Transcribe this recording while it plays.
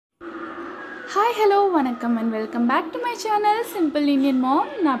Hi hello వనకం and welcome back to my channel simple Indian ma'am.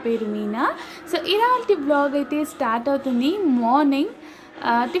 నా పేరు Meena. So ఇలాంటి blog అయితే start అవుతుంది మార్నింగ్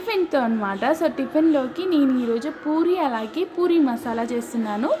టిఫిన్తో అనమాట. సో టిఫిన్లోకి నేను ఈరోజు పూరి అలాగే పూరి మసాలా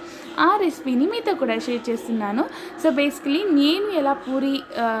చేస్తున్నాను. ఆ రెసిపీని మీతో కూడా షేర్ చేస్తున్నాను. సో బేసికలీ నేను ఎలా పూరి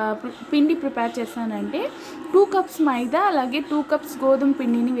పిండి ప్రిపేర్ చేస్తానంటే 2 కప్స్ మైదా అలాగే 2 కప్స్ గోధుమ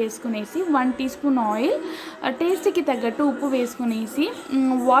పిండిని వేసుకునేసి 1 టీ స్పూన్ ఆయిల్, టేస్ట్కి తగ్గట్టు ఉప్పు వేసుకునేసి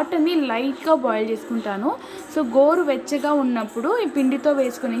వాటర్ని లైట్గా బాయిల్ చేసుకుంటాను. సో గోరు వెచ్చగా ఉన్నప్పుడు ఈ పిండితో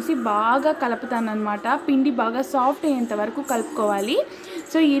వేసుకునేసి బాగా కలుపుతాను అనమాట. పిండి బాగా సాఫ్ట్ అయ్యేంత వరకు కలుపుకోవాలి.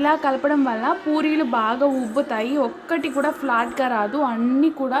 సో ఇలా కలపడం వల్ల పూరీలు బాగా ఉబ్బుతాయి, ఒక్కటి కూడా ఫ్లాట్గా రాదు, అన్నీ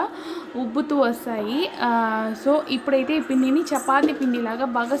కూడా ఉబ్బుతూ వస్తాయి. సో ఇప్పుడైతే ఈ పిండిని చపాతీ పిండిలాగా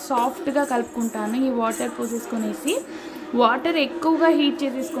బాగా సాఫ్ట్గా కలుపుకుంటాను. ఈ వాటర్ పోసేసుకునేసి వాటర్ ఎక్కువగా హీట్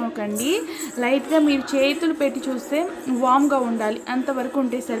చేసేసుకోకండి, లైట్గా మీరు చేతులు పెట్టి చూస్తే వామ్గా ఉండాలి, అంతవరకు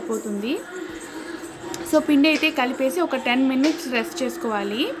ఉంటే సరిపోతుంది. సో పిండి అయితే కలిపేసి ఒక 10 మినిట్స్ రెస్ట్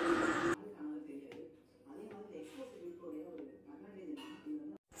చేసుకోవాలి.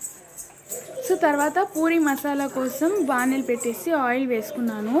 సో తర్వాత పూరి మసాలా కోసం బాణీలు పెట్టేసి ఆయిల్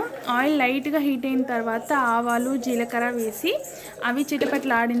వేసుకున్నాను. ఆయిల్ లైట్గా హీట్ అయిన తర్వాత ఆవాలు జీలకర్ర వేసి అవి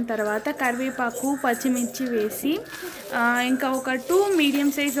చిటపట్లాడిన తర్వాత కరివేపాకు పచ్చిమిర్చి వేసి ఇంకా ఒక 2 మీడియం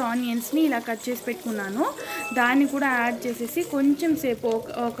సైజ్ ఆనియన్స్ని ఇలా కట్ చేసి పెట్టుకున్నాను. దాన్ని కూడా యాడ్ చేసేసి కొంచెం సేపు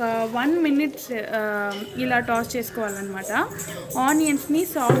ఒక 1 మినిట్ ఇలా టాస్ చేసుకోవాలన్నమాట. ఆనియన్స్ని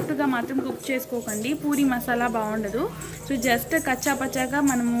సాఫ్ట్గా మాత్రం కుక్ చేసుకోకండి, పూరి మసాలా బాగుండదు. సో జస్ట్ కచ్చా పచ్చాగా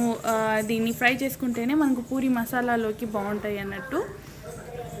మనము దీన్ని ఫ్రై చేసుకుంటేనే మనకు పూరి మసాలాలోకి బాగుంటాయి అన్నట్టు.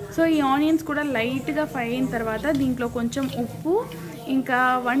 సో ఈ ఆనియన్స్ కూడా లైట్గా ఫ్రై అయిన తర్వాత దీంట్లో కొంచెం ఉప్పు, ఇంకా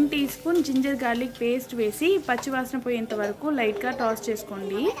 1 tea spoon ginger garlic paste వేసి పచ్చివాసన పోయేంత వరకు లైట్గా టాస్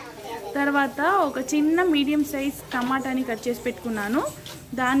చేసుకోండి. తర్వాత ఒక చిన్న మీడియం సైజ్ టమాటాని కట్ చేసి పెట్టుకున్నాను,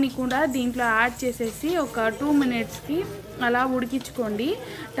 దాన్ని కూడా దీంట్లో యాడ్ చేసేసి ఒక 2 మినిట్స్కి అలా ఉడికించుకోండి.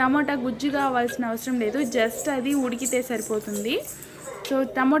 టమాటా గుజ్జుగా అవ్వాల్సిన అవసరం లేదు, జస్ట్ అది ఉడికితే సరిపోతుంది. సో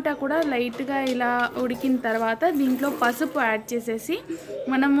టమాటా కూడా లైట్గా ఇలా ఉడికిన తర్వాత దీంట్లో పసుపు యాడ్ చేసేసి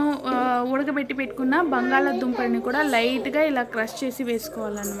మనము ఉడకబెట్టి పెట్టుకున్న బంగాళాదుంపని కూడా లైట్గా ఇలా క్రష్ చేసి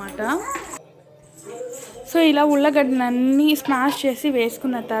వేసుకోవాలన్నమాట. సో ఇలా ఉల్లగడ్డలన్నీ స్మాష్ చేసి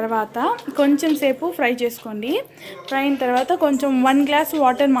వేసుకున్న తర్వాత కొంచెం సేపు ఫ్రై చేసుకోండి. ఫ్రై అయిన తర్వాత కొంచెం 1 గ్లాస్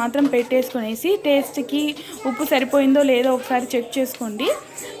వాటర్ మాత్రం పెట్టేసుకునేసి టేస్ట్కి ఉప్పు సరిపోయిందో లేదో ఒకసారి చెక్ చేసుకోండి.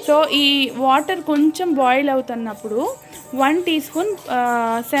 సో ఈ వాటర్ కొంచెం బాయిల్ అవుతున్నప్పుడు 1 టీ స్పూన్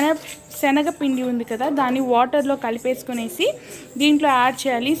శనగపిండి ఉంది కదా, దాన్ని వాటర్లో కలిపేసుకునేసి దీంట్లో యాడ్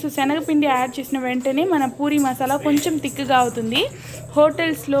చేయాలి. సో శనగపిండి యాడ్ చేసిన వెంటనే మన పూరి మసాలా కొంచెం థిక్గా అవుతుంది.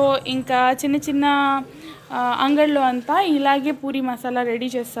 హోటల్స్లో ఇంకా చిన్న చిన్న అంగడిలో అంతా ఇలాగే పూరి మసాలా రెడీ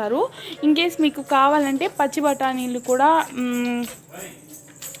చేస్తారు. ఇన్కేస్ మీకు కావాలంటే పచ్చి బఠానీలు కూడా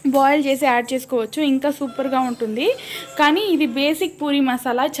బాయిల్ చేసి యాడ్ చేసుకోవచ్చు, ఇంకా సూపర్గా ఉంటుంది. కానీ ఇది బేసిక్ పూరి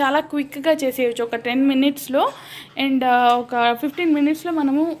మసాలా, చాలా క్విక్గా చేసేయచ్చు ఒక 10 మినిట్స్లో. అండ్ ఒక 15 మినిట్స్లో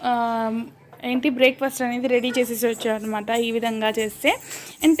మనము బ్రేక్ఫాస్ట్ అనేది రెడీ చేసేసి అనమాట ఈ విధంగా చేస్తే.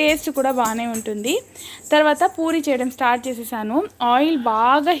 అండ్ టేస్ట్ కూడా బాగానే ఉంటుంది. తర్వాత పూరి చేయడం స్టార్ట్ చేసేసాను. ఆయిల్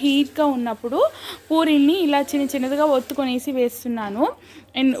బాగా హీట్గా ఉన్నప్పుడు పూరీని ఇలా చిన్న చిన్నదిగా ఒత్తుకొనేసి వేస్తున్నాను.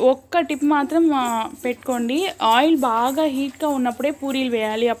 అండ్ ఒక్క టిప్ మాత్రం పెట్టుకోండి, ఆయిల్ బాగా హీట్గా ఉన్నప్పుడే పూరీలు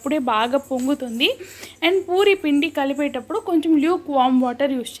వేయాలి, అప్పుడే బాగా పొంగుతుంది. అండ్ పూరి పిండి కలిపేటప్పుడు కొంచెం ల్యూక్ వామ్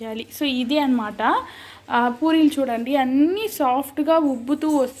వాటర్ యూస్ చేయాలి. సో ఇది అనమాట పూరీలు. చూడండి అన్నీ సాఫ్ట్గా ఉబ్బుతూ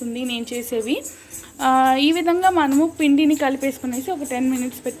వస్తుంది నేను చేసేవి. ఈ విధంగా మనము పిండిని కలిపేసుకునేసి ఒక 10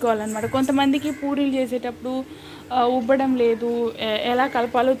 మినిట్స్ పెట్టుకోవాలన్నమాట. కొంతమందికి పూరీలు చేసేటప్పుడు ఉబ్బడం లేదు, ఎలా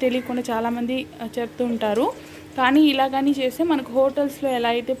కలపాలో తెలియకుండా చాలామంది చెప్తూ ఉంటారు. కానీ ఇలా కానీ చేస్తే మనకు హోటల్స్లో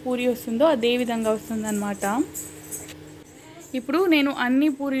ఎలా అయితే పూరి వస్తుందో అదే విధంగా వస్తుందన్నమాట. ఇప్పుడు నేను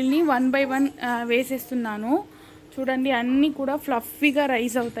అన్ని పూరీల్ని 1 బై 1 వేసేస్తున్నాను. చూడండి అన్నీ కూడా ఫ్లఫీగా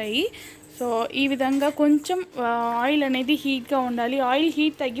రైస్ అవుతాయి. సో ఈ విధంగా కొంచెం ఆయిల్ అనేది హీట్గా ఉండాలి. ఆయిల్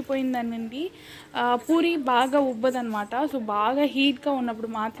హీట్ తగ్గిపోయిందనండి పూరి బాగా ఉబ్బదనమాట. సో బాగా హీట్గా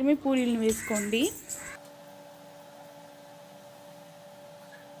ఉన్నప్పుడు మాత్రమే పూరీలను వేసుకోండి.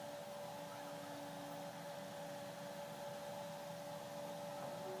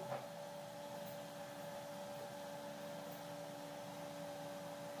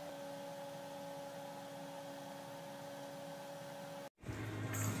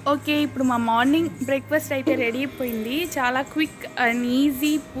 ఓకే, ఇప్పుడు మా మార్నింగ్ బ్రేక్ఫాస్ట్ అయితే రెడీ అయిపోయింది. చాలా quick and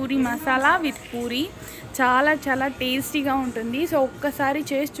easy puri masala with puri. చాలా చాలా టేస్టీగా ఉంటుంది. సో ఒక్కసారి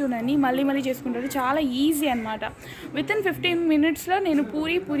చేసి చూడండి, మళ్ళీ మళ్ళీ చేసుకుంటారు. చాలా ఈజీ అనమాట. వితిన్ 15 మినిట్స్లో నేను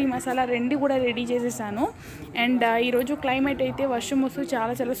పూరి మసాలా రెండు కూడా రెడీ చేసేసాను. అండ్ ఈరోజు క్లైమేట్ అయితే వర్షం వస్తూ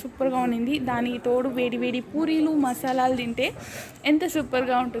చాలా చాలా సూపర్గా ఉండింది. దానికి తోడు వేడి వేడి పూరీలు మసాలాలు తింటే ఎంత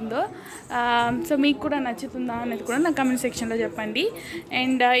సూపర్గా ఉంటుందో. సో మీకు కూడా నచ్చుతుందా అనేది కూడా నా కమెంట్ సెక్షన్లో చెప్పండి.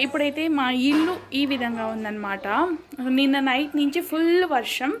 అండ్ ఇప్పుడైతే మా ఇల్లు ఈ విధంగా ఉందన్నమాట. నిన్న నైట్ నుంచి ఫుల్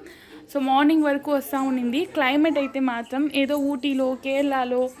వర్షం. సో మార్నింగ్ వరకు వస్తూ ఉండింది. క్లైమేట్ అయితే మాత్రం ఏదో ఊటీలో,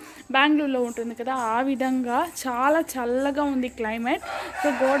 కేరళలో, బెంగళూరులో ఉంటుంది కదా, ఆ విధంగా చాలా చల్లగా ఉంది క్లైమేట్. సో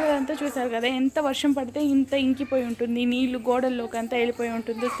గోడలంతా చూసారు కదా, ఎంత వర్షం పడితే ఇంత ఇంకిపోయి ఉంటుంది, నీళ్ళు గోడల్లోకి అంతా వెళ్ళిపోయి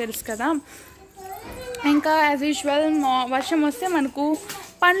ఉంటుందో తెలుసు కదా. ఇంకా యాజ్ యూజువల్ వర్షం వస్తే మనకు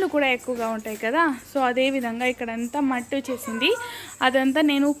పండ్లు కూడా ఎక్కువగా ఉంటాయి కదా. సో అదేవిధంగా ఇక్కడంతా మట్టి వచ్చేసింది. అదంతా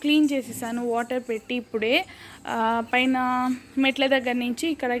నేను క్లీన్ చేసేసాను వాటర్ పెట్టి. ఇప్పుడే పైన మెట్ల దగ్గర నుంచి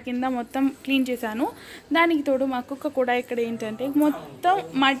ఇక్కడ కింద మొత్తం క్లీన్ చేశాను. దానికి తోడు మా కుక్క కూడా ఇక్కడ ఏంటంటే మొత్తం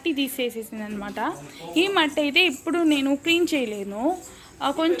మట్టి తీసేసేసింది అనమాట. ఈ మట్టి అయితే ఇప్పుడు నేను క్లీన్ చేయలేను,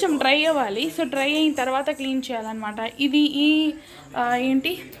 కొంచెం డ్రై అవ్వాలి. సో డ్రై అయిన తర్వాత క్లీన్ చేయాలన్నమాట. ఇది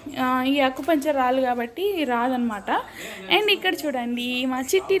ఈ అక్కుపంచర్ రాళ్ళు కాబట్టి రాదనమాట. అండ్ ఇక్కడ చూడండి, మా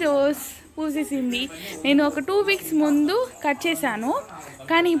చిట్టి రోజ్ పూసేసింది. నేను ఒక 2 వీక్స్ ముందు కట్ చేశాను,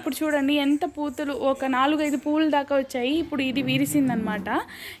 కానీ ఇప్పుడు చూడండి ఎంత పూతలు, ఒక 4-5 పూలు దాకా వచ్చాయి. ఇప్పుడు ఇది విరిసిందనమాట.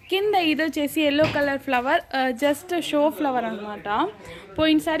 కింద ఇది వచ్చేసి yellow colour flower, just show flower అనమాట.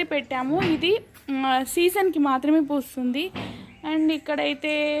 పోయినసారి పెట్టాము, ఇది సీజన్కి మాత్రమే పూస్తుంది. అండ్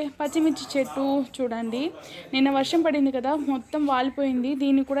ఇక్కడైతే పచ్చిమిర్చి చెట్టు చూడండి, నిన్న వర్షం పడింది కదా, మొత్తం వాలిపోయింది.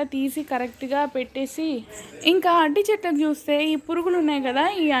 దీన్ని కూడా తీసి కరెక్ట్గా పెట్టేసి, ఇంకా అడ్డి చెట్లకు చూస్తే ఈ పురుగులు ఉన్నాయి కదా,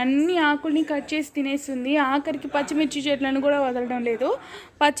 ఈ అన్ని ఆకుల్ని కట్ చేసి తినేస్తుంది. ఆఖరికి పచ్చిమిర్చి చెట్లను కూడా వదలడం లేదు,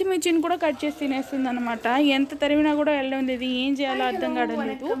 పచ్చిమిర్చిని కూడా కట్ చేసి తినేస్తుంది అనమాట. ఎంత తరిమినా కూడా వెళ్ళడం లేదు, ఏం చేయాలో అర్థం కావడం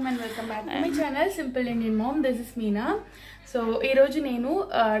లేదు. My channel simple Indian ma'am, this is Meena. So ఈరోజు నేను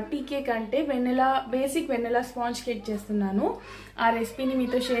టీ కేక్ అంటే బేసిక్ వెన్నెలా స్పాంజ్ కేక్ చేస్తున్నాను. ఆ రెసిపీని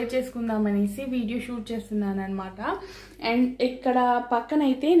మీతో షేర్ చేసుకుందామనేసి వీడియో షూట్ చేస్తున్నాను అనమాట. అండ్ ఇక్కడ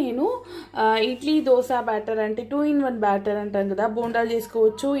పక్కనైతే నేను ఇడ్లీ దోశ బ్యాటర్, అంటే 2-in-1 బ్యాటర్ అంటాం కదా, బోండాలు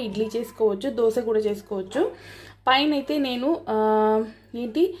చేసుకోవచ్చు, ఇడ్లీ చేసుకోవచ్చు, దోశ కూడా చేసుకోవచ్చు. పైన అయితే నేను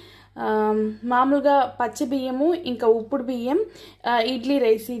మామూలుగా పచ్చి బియ్యము, ఇంకా ఉప్పుడు బియ్యం, ఇడ్లీ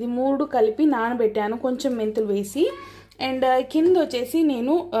రైస్, ఇది 3 కలిపి నానబెట్టాను, కొంచెం మెంతులు వేసి. అండ్ కింద వచ్చేసి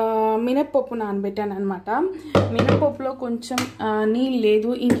నేను మినప్పప్పు నానబెట్టాను అనమాట. మినప్పప్పులో కొంచెం నీళ్ళు లేదు,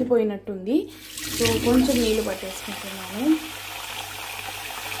 ఇంకిపోయినట్టుంది. సో కొంచెం నీళ్ళు పట్టేసుకుంటున్నాను.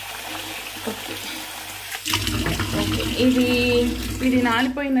 ఓకే, ఇది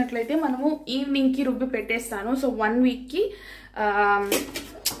నానిపోయినట్లయితే మనము ఈవినింగ్కి రుబ్బి పెట్టేస్తాను. సో 1 వీక్కి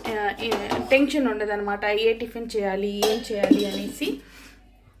టెన్షన్ ఉండదు అనమాట, ఏ టిఫిన్ చేయాలి, ఏం చేయాలి అనేసి.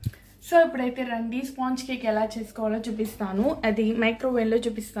 సో ఇప్పుడైతే రండి, స్పాంజ్ కేక్ ఎలా చేసుకోవాలో చూపిస్తాను. అది మైక్రోవేవ్లో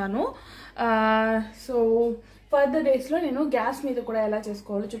చూపిస్తాను. సో ఫర్దర్ డేస్లో నేను గ్యాస్ మీద కూడా ఎలా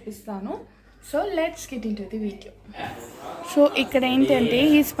చేసుకోవాలో చూపిస్తాను. So let's get into the video. So ఇక్కడ ఏంటంటే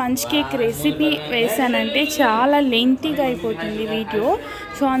ఈ స్పంజ్ కేక్ రెసిపీ వేసానంటే చాలా లెంతీగా అయిపోతుంది వీడియో.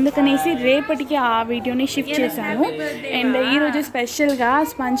 సో అందుకనేసి రేపటికి ఆ వీడియోని షిఫ్ట్ చేశాను. అండ్ ఈరోజు స్పెషల్గా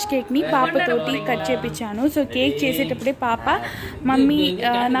స్పంజ్ కేక్ని పాపతోటి కట్ చేయించాను. సో కేక్ చేసేటప్పుడే పాప మమ్మీ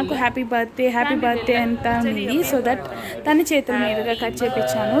నాకు హ్యాపీ బర్త్డే అంతా ఉంది. సో దట్ తన చేతుల మీదుగా కట్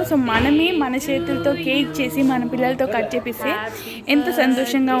చేయించాను. సో మనమే మన చేతులతో కేక్ చేసి మన పిల్లలతో కట్ చేపిస్తే ఎంత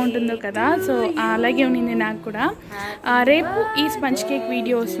సంతోషంగా ఉంటుందో కదా. సో అలాగే ఉండింది నాకు కూడా. రేపు ఈ స్పంజ్ కేక్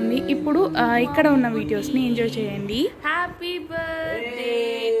వీడియో వస్తుంది. ఇప్పుడు ఇక్కడ ఉన్న వీడియోస్ని ఎంజాయ్ చేయండి. Happy birthday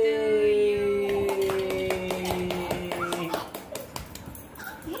to you.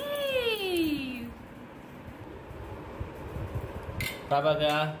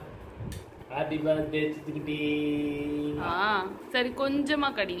 బాబాగా happy birthday చిట్టుకుటి. సరే కొంచెం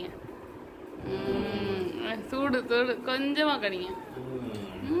కడిగ చూడు కొంచెం కడిగ.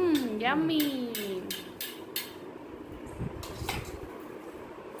 యమ్మీ.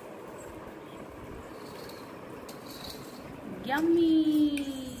 Yummy.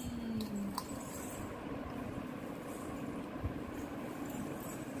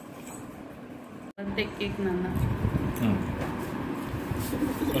 Birthday cake nana.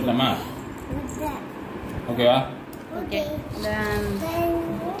 Pertama. Okay ya. Okay. Dan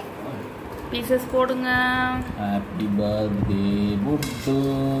pieces podunga. Happy birthday Buddu.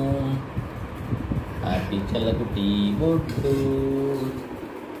 Happy Chalakuti Buddu.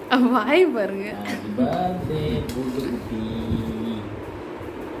 வாய் பாருங்க.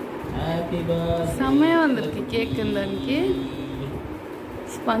 செம்மையா வந்திருக்கு கேக். దానికి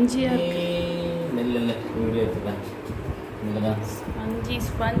స్పంజీ నెల్ల వీడియో ఎత్తుదా మెల్లగా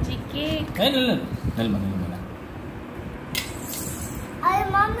స్పంజీ కేక్. నెల్ల అది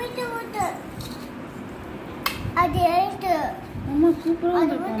మమ్మీ చూడు అది ఏంటి అమ్మ సూపర్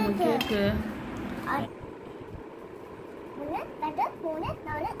ఉంది కేక్.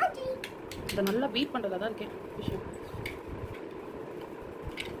 இதை நல்லா பீட் பண்ணுறதா தான் இருக்கேன் விஷயம்.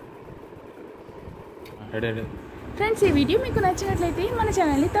 ఫ్రెండ్స్, ఈ వీడియో మీకు నచ్చినట్లయితే మన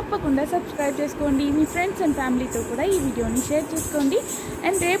ఛానల్ని తప్పకుండా సబ్స్క్రైబ్ చేసుకోండి. మీ ఫ్రెండ్స్ అండ్ ఫ్యామిలీతో కూడా ఈ వీడియోని షేర్ చేసుకోండి.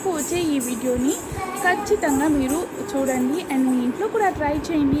 అండ్ రేపు వచ్చే ఈ వీడియోని ఖచ్చితంగా మీరు చూడండి అండ్ మీ ఇంట్లో కూడా ట్రై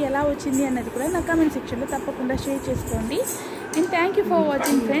చేయండి. ఎలా వచ్చింది అన్నది కూడా నా కామెంట్ సెక్షన్లో తప్పకుండా షేర్ చేసుకోండి. And thank you for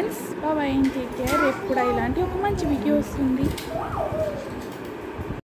watching friends. Bye, take care. రేపు కూడా ఇలాంటి ఒక మంచి వీడియో వస్తుంది.